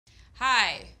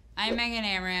Hi, I'm Megan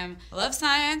Amram. I love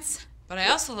science, but I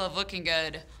also love looking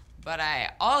good. But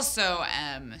I also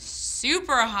am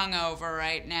super hungover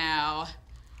right now.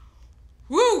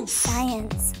 Woo!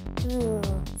 Science. Ooh,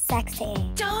 sexy.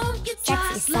 Don't you Sexy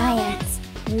just love science.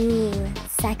 Ooh,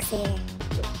 sexy.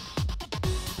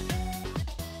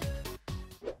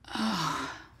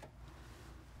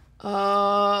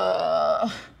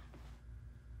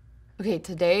 Okay,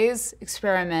 today's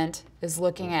experiment is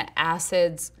looking at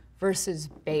acids versus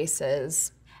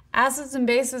bases. Acids and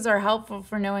bases are helpful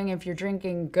for knowing if you're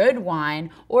drinking good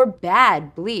wine or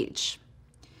bad bleach.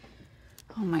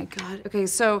 Oh my God. Okay,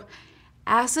 so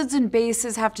acids and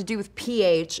bases have to do with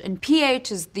pH, and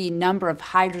pH is the number of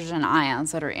hydrogen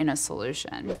ions that are in a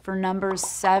solution. For numbers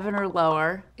 7 or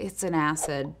lower, it's an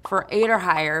acid. For 8 or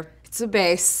higher, it's a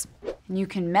base. And you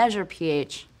can measure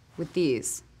pH with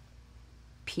these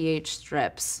pH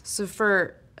strips. So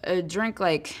for a drink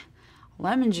like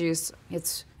lemon juice,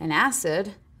 it's an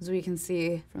acid, as we can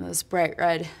see from this bright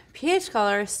red pH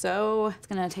color, so it's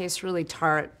gonna taste really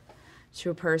tart to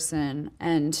a person,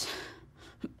 and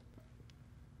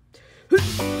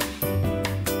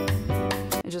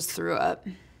I just threw up.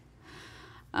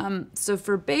 So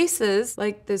for bases,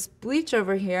 like this bleach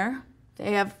over here,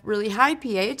 they have really high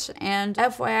pH, and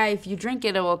FYI, if you drink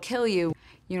it, it will kill you.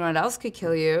 You know what else could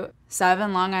kill you?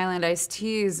 7 Long Island iced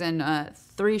teas and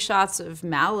 3 shots of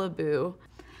Malibu.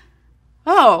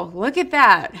 Oh, look at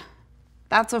that.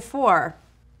 That's a 4.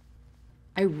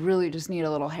 I really just need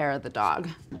a little hair of the dog.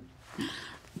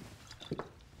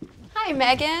 Hi,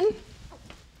 Megan.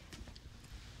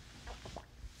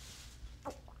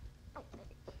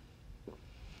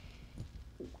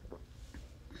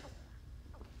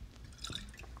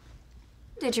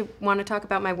 Did you want to talk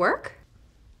about my work?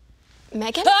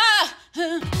 Megan?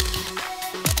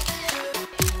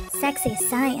 Sexy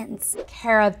science.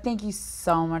 Cara, thank you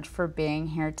so much for being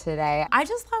here today. I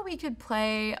just thought we could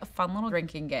play a fun little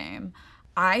drinking game.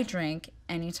 I drink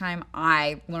anytime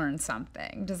I learn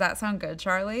something. Does that sound good,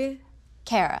 Charlie?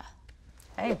 Cara.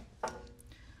 Hey.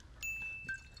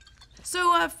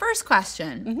 So first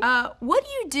question, what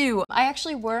do you do? I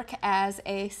actually work as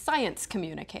a science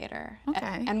communicator.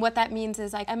 Okay. And what that means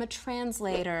is I'm a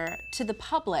translator to the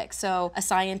public. So a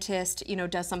scientist,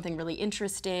 does something really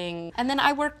interesting, and then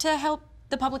I work to help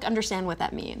the public understand what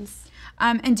that means.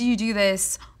 And do you do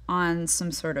this on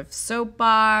some sort of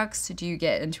soapbox? Do you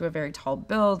get into a very tall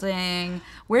building?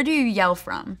 Where do you yell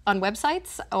from? On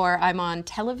websites, or I'm on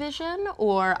television,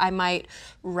 or I might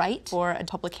write for a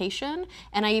publication,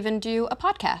 and I even do a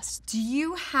podcast. Do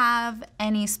you have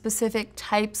any specific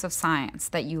types of science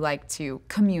that you like to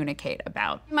communicate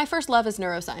about? My first love is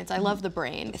neuroscience. I love the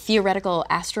brain. Theoretical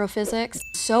astrophysics,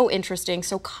 so interesting,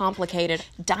 so complicated.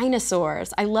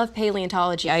 Dinosaurs, I love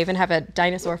paleontology. I even have a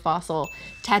dinosaur fossil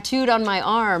tattooed on my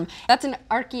arm. That's an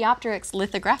Archaeopteryx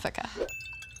lithographica.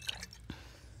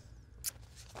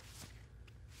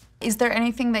 Is there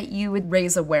anything that you would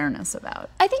raise awareness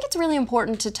about? I think it's really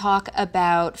important to talk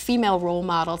about female role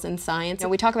models in science.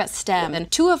 We talk about STEM, and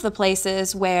 2 of the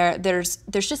places where there's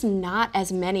just not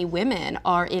as many women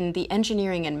are in the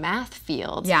engineering and math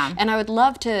fields. Yeah. And I would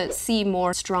love to see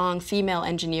more strong female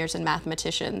engineers and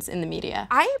mathematicians in the media.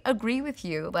 I agree with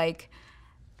you.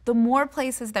 The more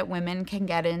places that women can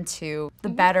get into, the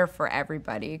better for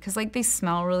everybody. Because they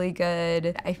smell really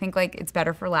good. I think it's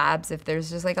better for labs if there's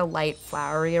just a light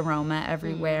flowery aroma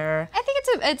everywhere. I think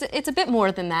it's a bit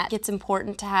more than that. It's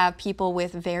important to have people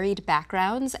with varied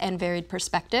backgrounds and varied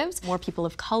perspectives. More people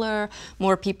of color,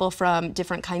 more people from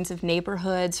different kinds of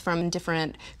neighborhoods, from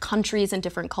different countries and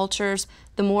different cultures.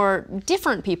 The more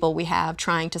different people we have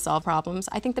trying to solve problems,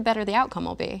 I think the better the outcome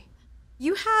will be.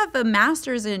 You have a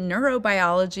master's in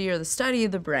neurobiology, or the study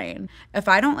of the brain. If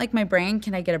I don't like my brain,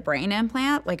 can I get a brain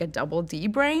implant, like a double D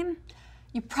brain?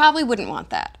 You probably wouldn't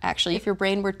want that, actually. If your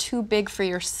brain were too big for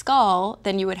your skull,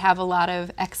 then you would have a lot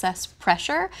of excess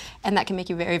pressure, and that can make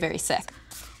you very, very sick.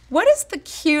 What is the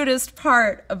cutest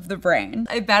part of the brain?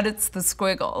 I bet it's the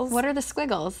squiggles. What are the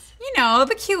squiggles? You know,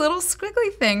 the cute little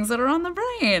squiggly things that are on the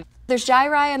brain. There's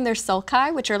gyri and there's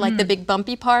sulci, which are like the big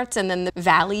bumpy parts, and then the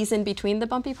valleys in between the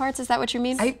bumpy parts. Is that what you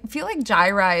mean? I feel like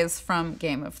gyri is from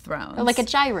Game of Thrones. Or like a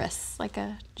gyrus, like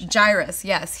a... Gyrus,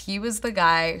 yes. He was the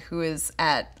guy who is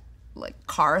at,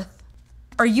 Karth.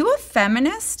 Are you a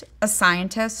feminist, a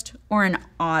scientist, or an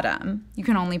autumn? You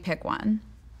can only pick one.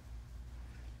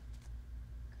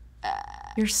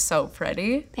 You're so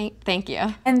pretty. Thank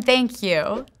you. And thank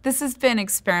you. This has been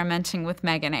Experimenting with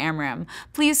Megan Amram.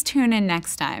 Please tune in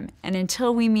next time. And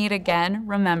until we meet again,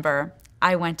 remember,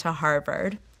 I went to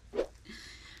Harvard.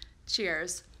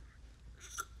 Cheers.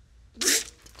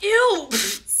 Ew!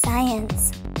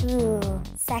 Science. Ooh,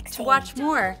 sexy. To watch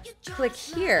more, click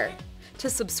here. To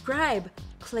subscribe,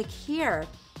 click here.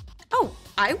 Oh,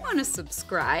 I want to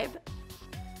subscribe.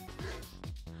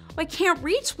 I can't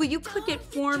reach. Will you click it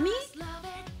for me?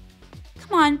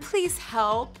 Come on, please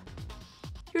help.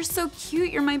 You're so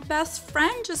cute. You're my best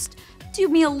friend. Just do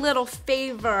me a little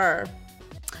favor.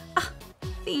 Ah,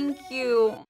 thank you.